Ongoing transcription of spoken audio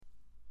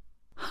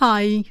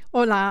Hi,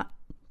 hola.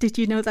 Did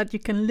you know that you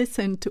can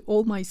listen to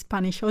all my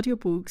Spanish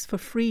audiobooks for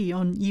free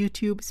on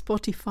YouTube,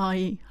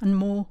 Spotify, and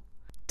more?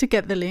 To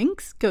get the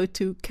links, go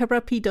to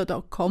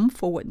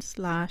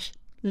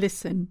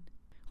querapido.com/listen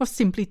or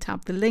simply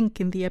tap the link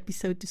in the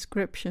episode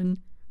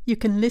description. You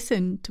can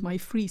listen to my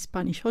free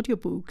Spanish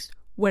audiobooks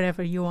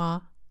wherever you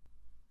are.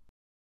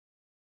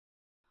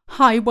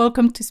 Hi,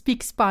 welcome to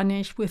Speak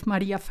Spanish with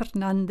Maria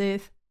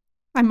Fernandez.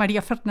 I'm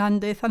Maria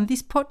Fernandez, and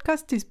this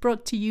podcast is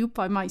brought to you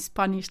by my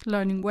Spanish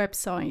learning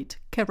website,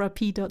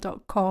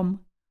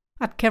 querapido.com.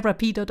 At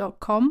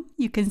querapido.com,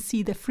 you can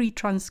see the free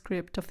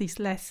transcript of this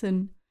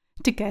lesson.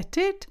 To get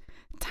it,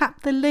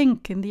 tap the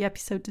link in the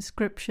episode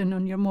description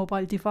on your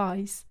mobile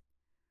device.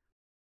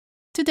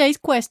 Today's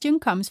question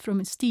comes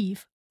from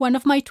Steve, one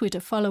of my Twitter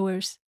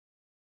followers.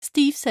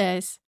 Steve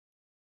says,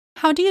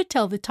 "How do you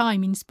tell the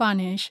time in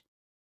Spanish?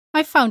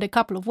 I found a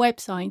couple of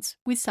websites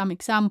with some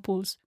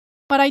examples,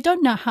 but I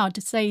don't know how to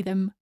say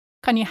them.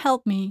 Can you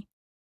help me?"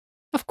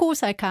 Of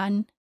course I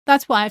can.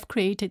 That's why I've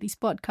created this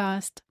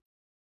podcast.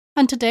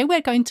 And today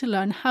we're going to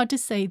learn how to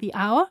say the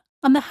hour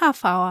and the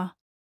half hour.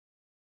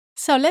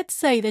 So let's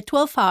say the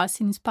 12 hours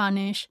in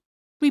Spanish.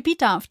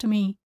 Repeat after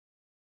me.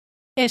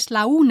 Es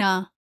la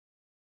una.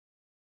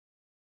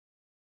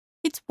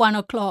 It's 1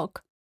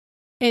 o'clock.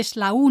 Es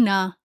la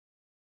una.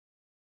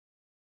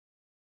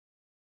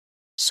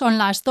 Son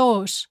las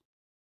dos.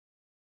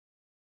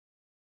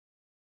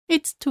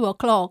 It's 2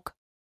 o'clock.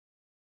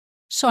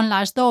 Son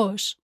las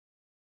dos.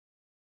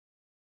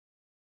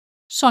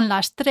 Son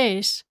las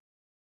tres.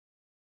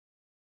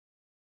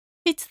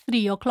 It's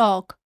 3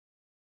 o'clock.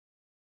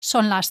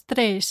 Son las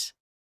tres.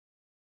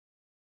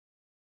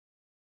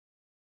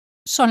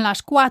 Son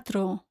las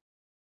cuatro.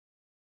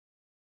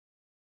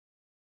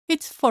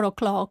 It's 4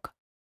 o'clock.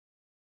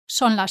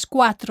 Son las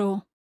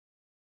cuatro.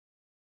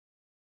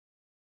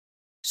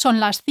 Son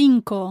las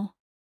cinco.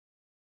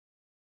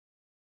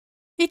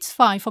 It's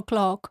 5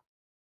 o'clock.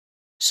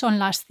 Son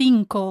las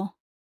cinco.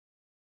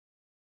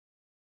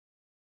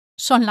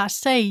 Son las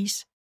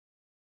seis.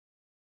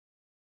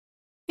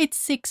 It's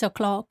 6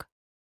 o'clock.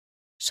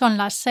 Son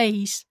las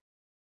seis.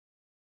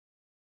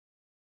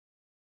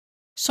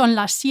 Son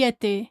las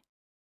siete.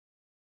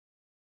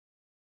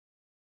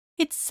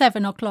 It's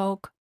 7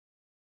 o'clock.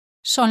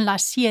 Son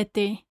las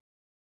siete.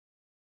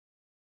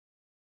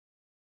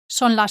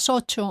 Son las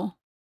ocho.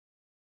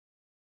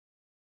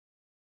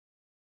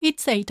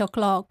 It's 8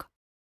 o'clock.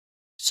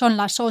 Son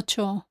las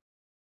ocho.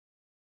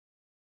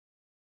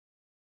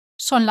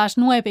 Son las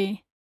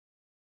nueve.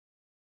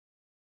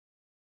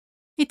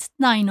 It's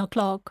 9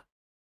 o'clock.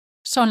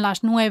 Son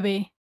las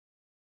nueve.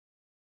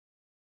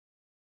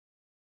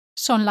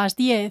 Son las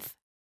 10.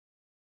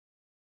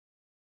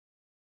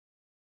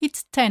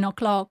 It's 10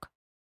 o'clock.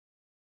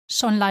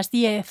 Son las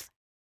 10.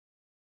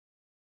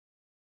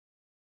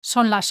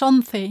 Son las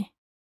 11.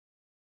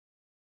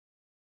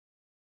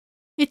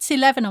 It's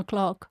 11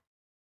 o'clock.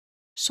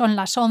 Son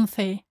las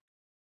 11.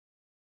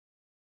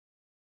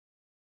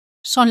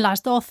 Son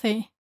las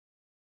 12.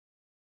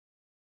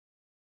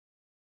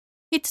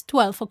 It's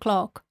 12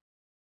 o'clock.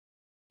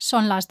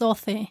 Son las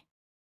 12.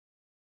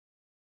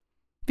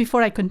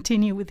 Before I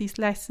continue with this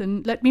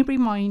lesson, let me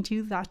remind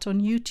you that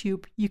on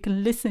YouTube you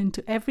can listen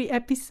to every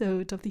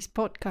episode of this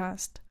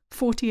podcast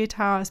 48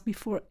 hours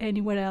before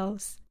anywhere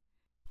else.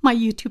 My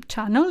YouTube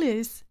channel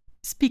is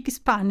Speak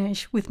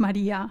Spanish with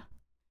Maria.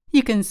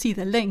 You can see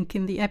the link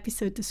in the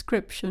episode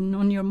description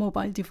on your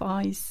mobile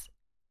device.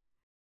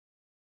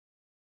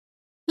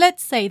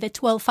 Let's say the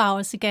 12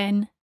 hours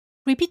again.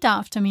 Repeat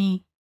after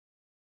me.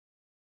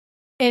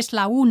 Es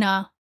la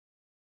una.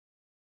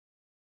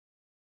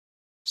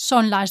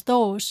 Son las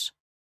dos.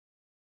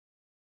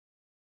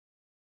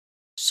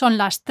 Son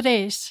las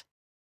tres.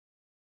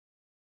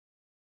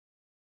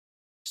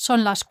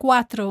 Son las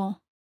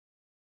cuatro.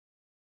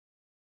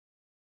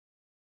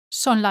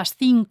 Son las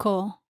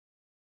cinco.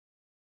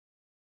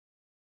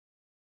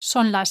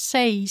 Son las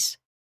seis.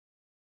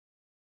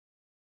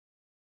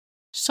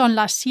 Son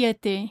las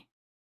siete.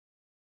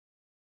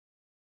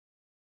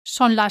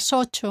 Son las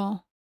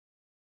ocho.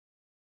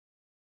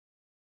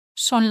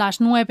 Son las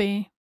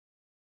nueve.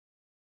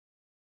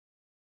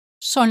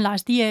 Son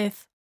las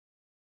 10.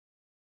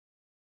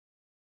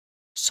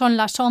 Son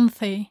las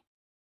 11.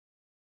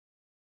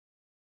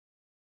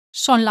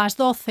 Son las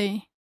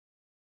 12.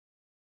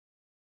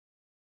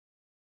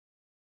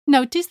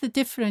 Notice the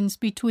difference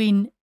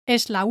between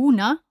es la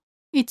una,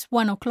 it's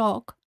 1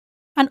 o'clock,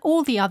 and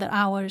all the other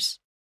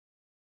hours.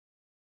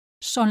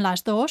 Son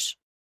las dos.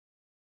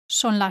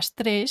 Son las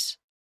tres.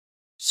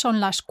 Son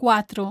las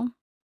cuatro,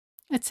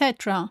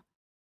 etc.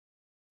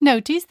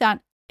 Notice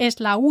that es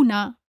la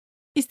una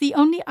is the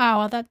only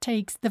hour that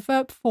takes the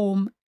verb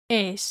form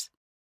es.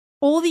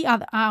 All the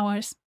other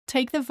hours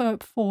take the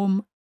verb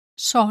form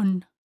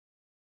son.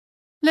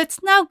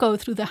 Let's now go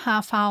through the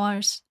half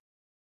hours.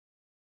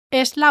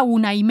 Es la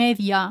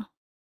 1:30.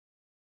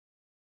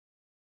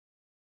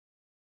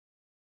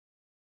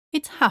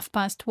 It's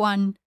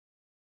 1:30.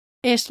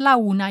 Es la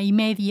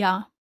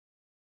 1:30.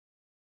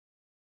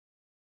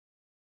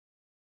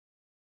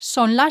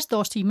 Son las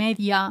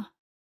 2:30.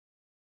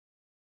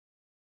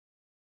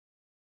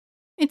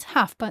 It's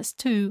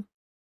 2:30.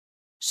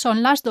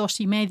 Son las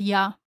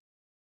 2:30.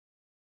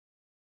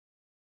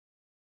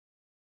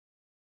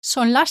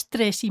 Son las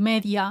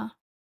 3:30.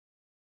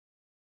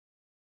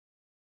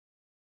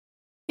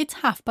 It's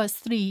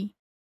 3:30.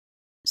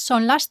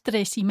 Son las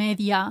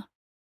 3:30.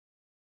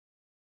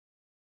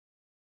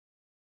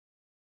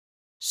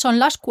 Son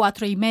las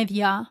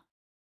 4:30.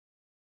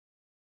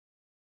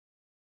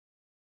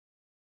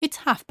 It's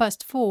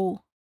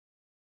 4:30.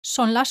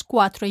 Son las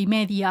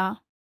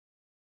 4:30.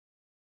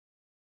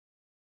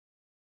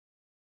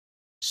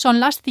 Son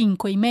las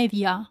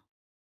 5:30.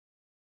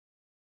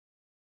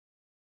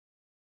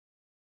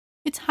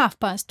 It's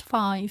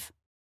 5:30.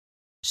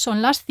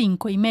 Son las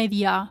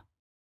 5:30.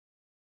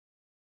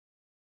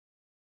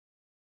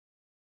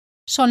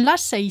 Son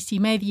las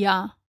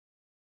 6:30.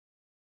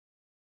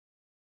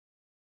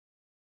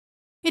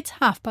 It's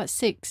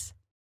 6:30.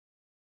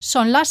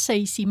 Son las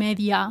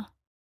 6:30.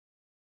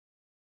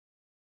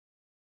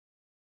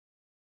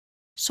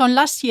 Son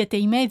las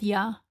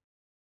 7:30.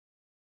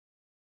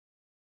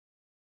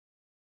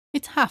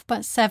 It's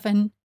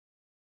 7:30.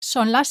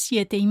 Son las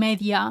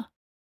 7:30.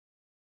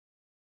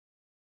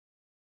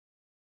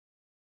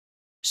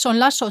 Son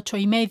las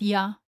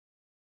 8:30.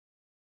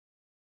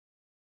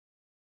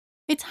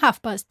 It's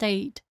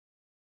 8:30.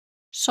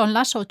 Son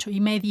las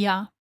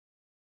 8:30.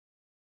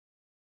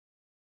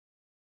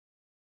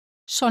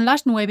 Son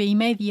las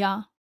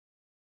 9:30.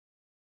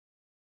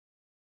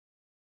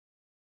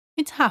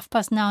 It's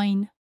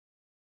 9:30.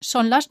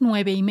 Son las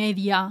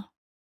 9:30.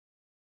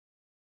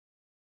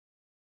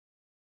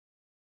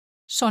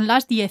 Son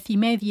las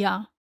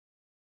 10:30.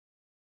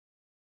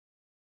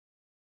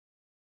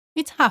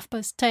 It's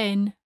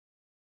 10:30.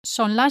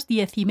 Son las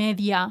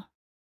 10:30.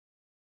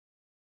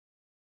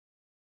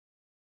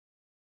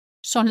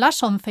 Son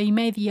las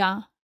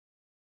 11:30.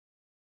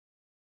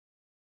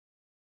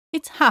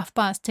 It's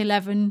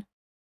 11:30.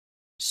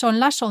 Son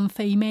las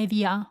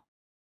 11:30.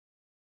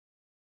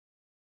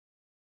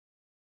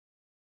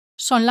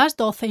 Son las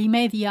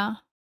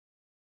 12:30.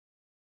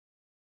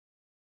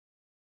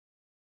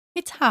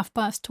 It's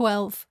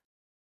 12:30.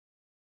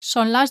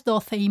 Son las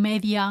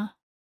 12:30.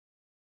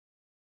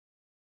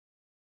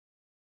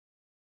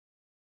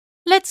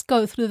 Let's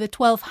go through the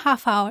 12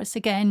 half hours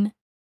again.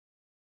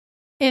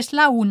 Es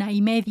la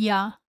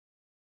 1:30.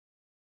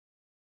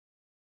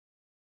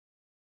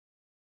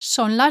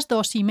 Son las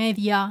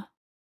 2:30.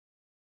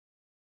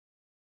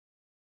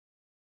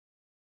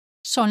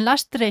 Son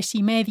las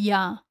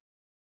 3:30.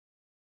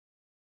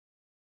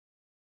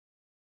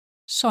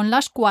 Son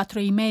las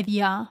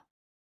 4:30.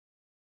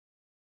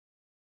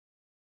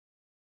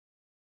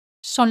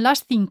 Son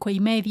las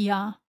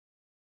 5:30.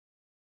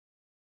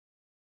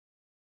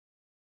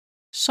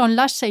 Son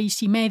las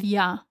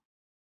 6:30.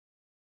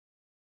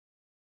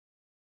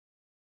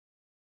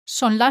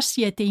 Son las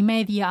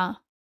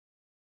 7:30.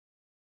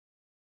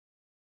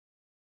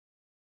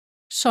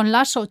 Son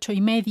las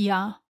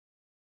 8:30.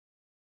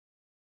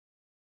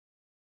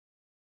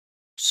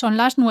 Son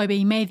las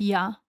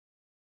 9:30.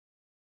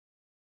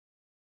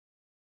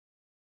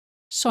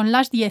 Son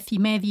las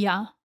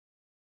 10:30.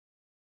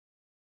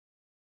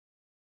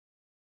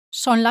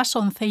 Son las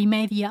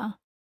 11:30.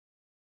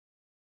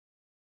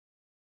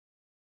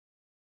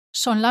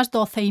 Son las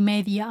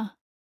 12:30.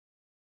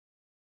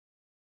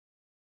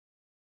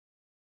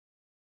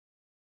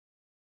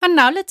 And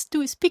now let's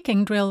do a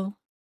speaking drill.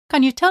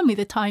 Can you tell me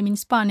the time in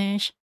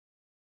Spanish?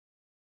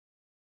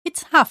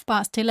 It's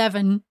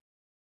 11:30.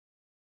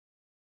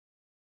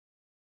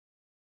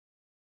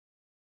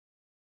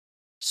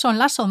 Son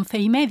las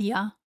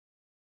 11:30.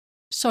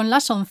 Son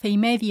las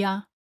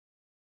 11:30.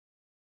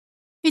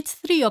 It's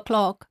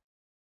 3:00.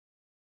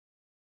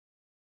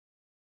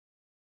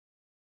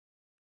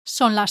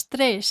 Son las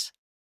 3.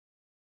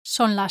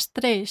 Son las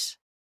 3.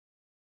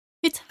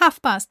 It's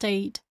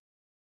 8:30.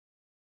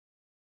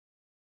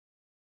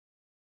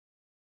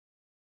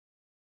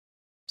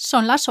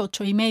 Son las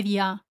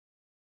 8:30.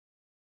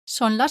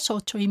 Son las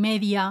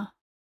 8:30.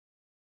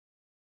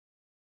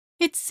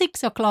 It's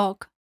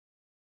 6:00.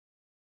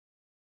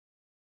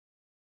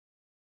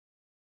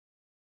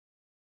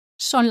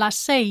 Son las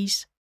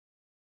 6.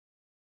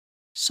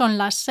 Son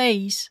las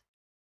 6.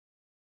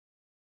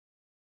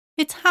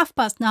 It's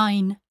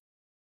 9:30.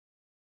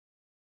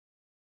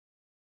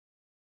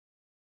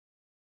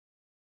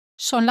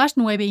 Son las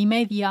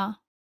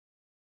 9:30.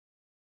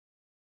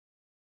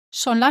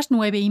 Son las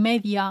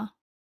 9:30.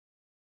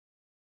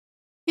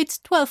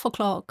 It's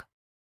 12:00.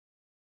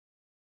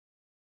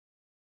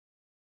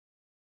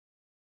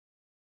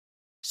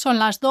 Son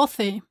las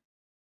 12.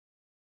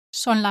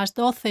 Son las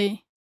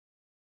 12.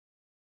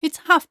 It's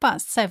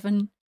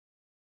 7:30.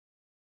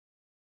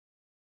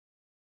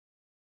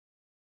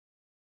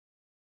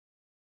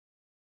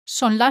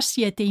 Son las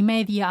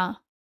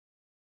 7:30.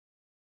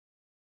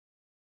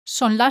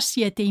 Son las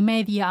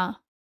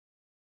 7:30.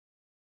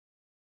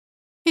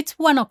 It's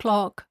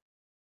 1:00.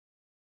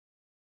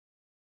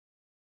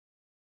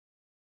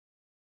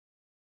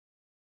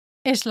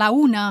 Es la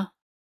 1.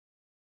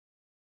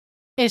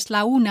 Es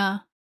la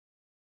 1.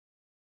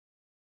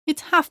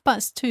 It's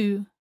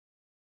 2:30.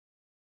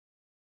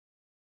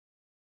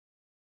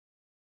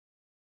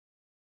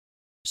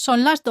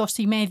 Son las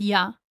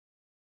 2:30.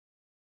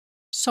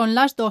 Son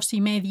las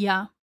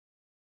 2:30.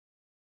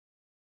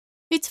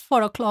 It's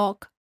 4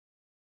 o'clock.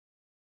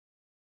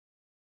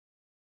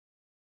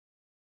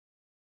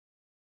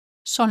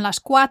 Son las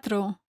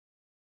 4.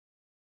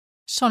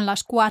 Son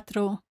las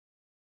 4.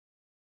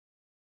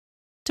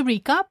 To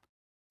recap,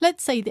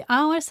 let's say the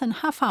hours and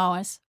half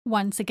hours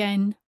once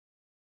again.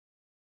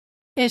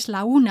 Es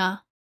la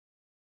 1.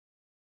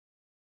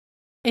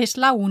 Es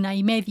la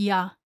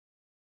 1:30.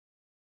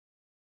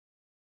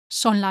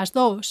 Son las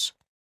 2.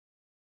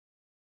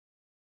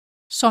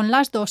 Son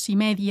las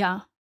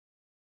 2:30.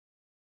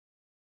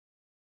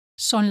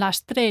 Son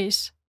las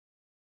 3.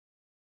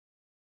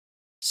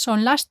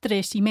 Son las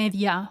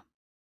 3:30.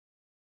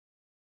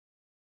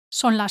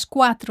 Son las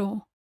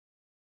 4.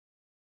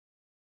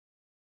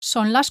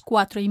 Son las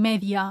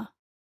 4:30.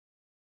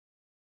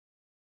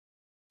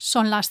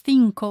 Son las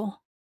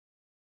 5.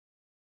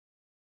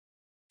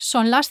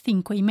 Son las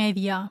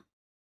 5:30.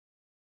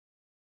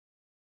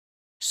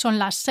 Son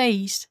las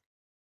 6.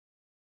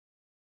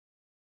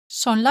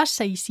 Son las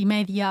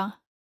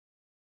 6:30.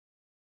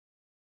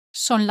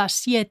 Son las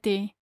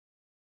 7.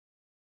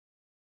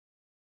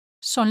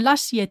 Son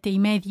las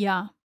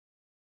 7:30.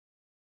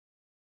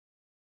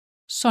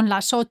 Son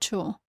las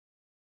 8.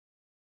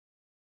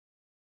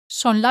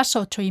 Son las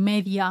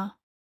 8:30.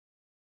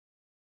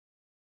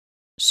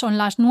 Son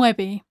las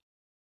 9.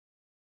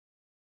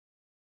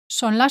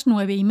 Son las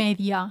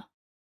 9:30.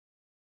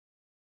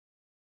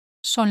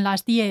 Son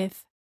las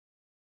 10.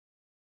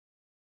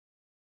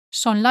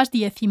 Son las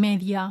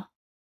 10:30.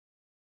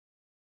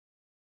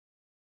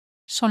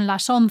 Son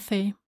las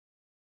 11.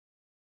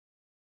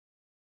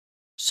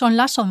 Son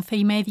las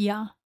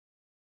 11:30.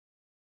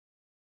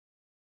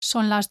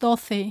 Son las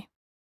 12.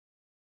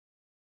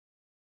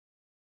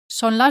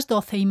 Son las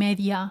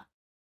 12:30.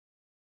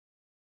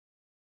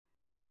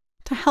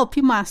 To help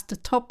you master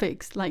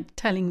topics like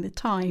telling the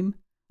time,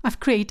 I've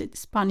created a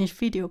Spanish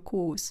video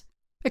course,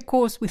 a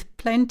course with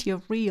plenty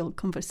of real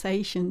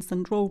conversations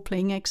and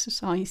role-playing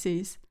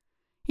exercises.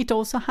 It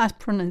also has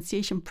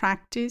pronunciation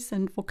practice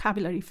and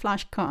vocabulary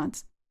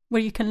flashcards,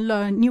 where you can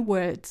learn new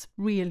words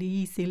really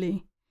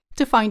easily.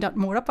 To find out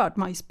more about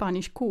my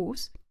Spanish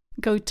course,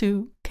 go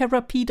to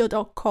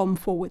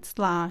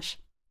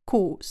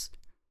kerapido.com/course,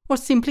 or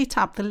simply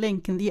tap the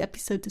link in the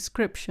episode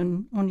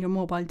description on your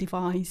mobile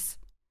device.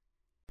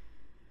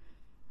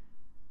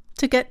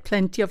 To get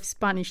plenty of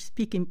Spanish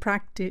speaking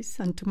practice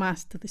and to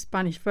master the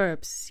Spanish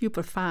verbs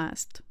super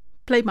fast,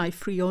 play my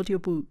free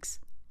audiobooks.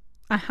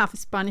 I have a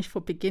Spanish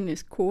for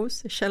Beginners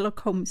course, a Sherlock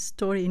Holmes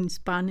story in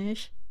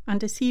Spanish,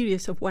 and a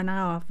series of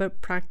 1-hour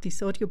verb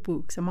practice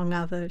audiobooks, among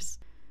others.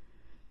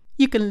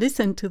 You can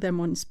listen to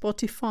them on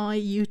Spotify,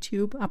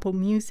 YouTube, Apple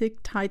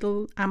Music,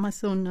 Tidal,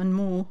 Amazon, and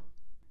more.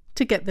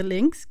 To get the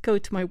links, go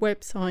to my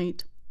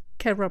website,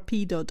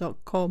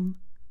 kerapido.com.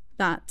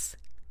 That's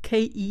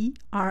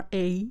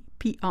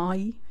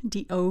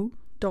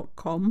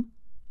KERAPIDO.com,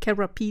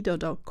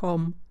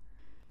 kerapido.com.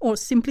 Or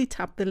simply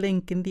tap the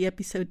link in the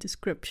episode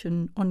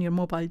description on your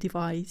mobile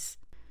device.